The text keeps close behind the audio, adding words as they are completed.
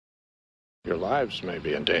Your lives may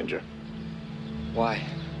be in danger. Why?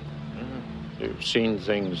 You've seen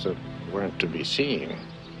things that weren't to be seen.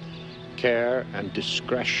 Care and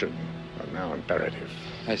discretion are now imperative.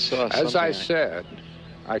 I saw something. As I said,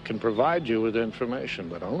 I can provide you with information,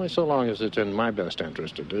 but only so long as it's in my best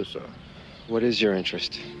interest to do so. What is your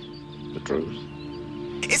interest? The truth.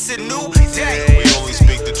 It's a new day. We only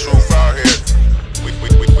speak the truth out here. We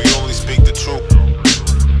only speak the truth.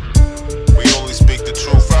 We only speak the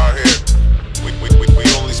truth out here. We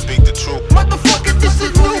only speak the truth. Motherfucker, this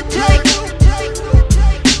is new day.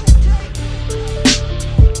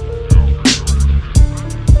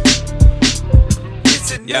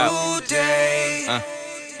 It's a new day.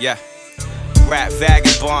 Yeah. Rap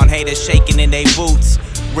vagabond, haters shaking in they boots.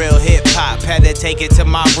 Real hip hop, had to take it to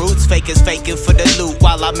my roots. Fakers faking for the loot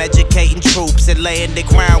while I'm educating troops and laying the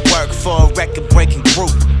groundwork for a record breaking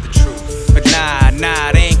group. But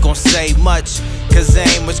nah, they ain't gon' say much, cause there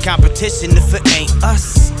ain't much competition if it ain't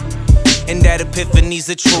us. And that epiphany's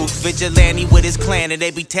the truth. Vigilante with his clan and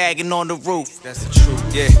they be tagging on the roof. That's the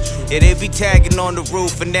truth. Yeah, they be tagging on the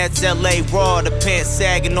roof, and that's LA Raw, the pants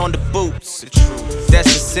sagging on the boots. The truth.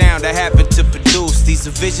 That's the sound I happen to produce. These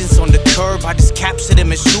are visions on the curb, I just capture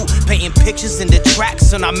them and shoot. Painting pictures in the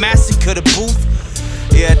tracks and I massacre the booth.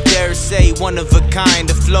 Yeah, I dare say one of a kind.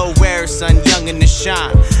 The flow rare, son, young and to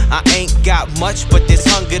shine. I ain't got much, but there's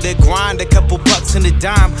hunger to grind. A couple bucks and a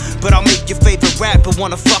dime, but I'll make your favorite rapper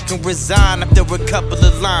wanna fucking resign after a couple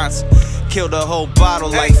of lines. Kill the whole bottle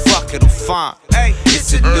like fuck it, I'm fine.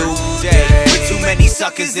 It's a new day with too many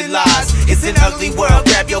suckers and lies. It's an ugly world,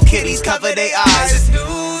 grab your kitties, cover their eyes. It's a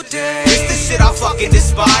new day. It's the shit I fucking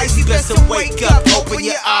despise. You best to wake up, open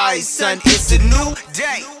your eyes, son. It's a new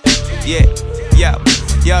day. Yeah.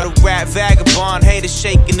 Yo, the rap vagabond, haters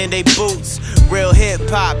shaking in they boots. Real hip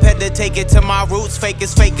hop, had to take it to my roots.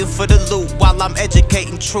 Fakers faking for the loot while I'm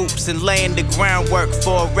educating troops and laying the groundwork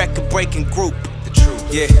for a record breaking group. The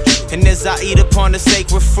truth. Yeah, and as I eat upon the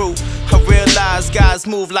sacred fruit, I realize guys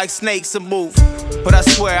move like snakes and move. But I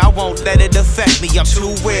swear I won't let it affect me. I'm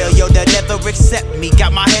too real, yo, they'll never accept me.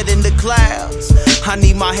 Got my head in the clouds, I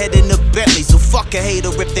need my head in the Bentley. So fuck a hater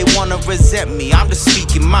if they wanna resent me. I'm just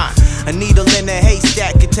speaking mine. A needle in a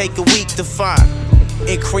haystack can take a week to find.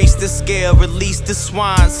 Increase the scale, release the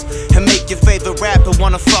swines, and make your favorite rapper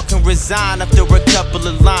wanna fucking resign after a couple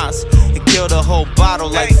of lines. And kill the whole bottle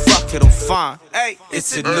like fuck it, I'm fine.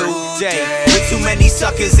 It's a new day with too many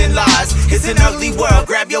suckers and lies. It's an ugly world,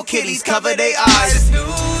 grab your kitties, cover their eyes. It's a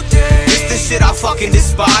new day. It's the shit I fucking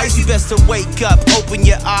despise. You best to wake up, open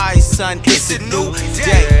your eyes, son. It's a new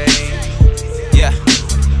day. Yeah.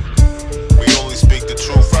 We only speak the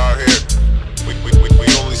truth out here. We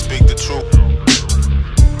only speak the truth.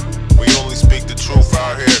 We only speak the truth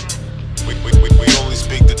out here. We only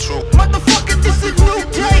speak the truth. Motherfucker, this is new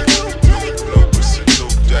day.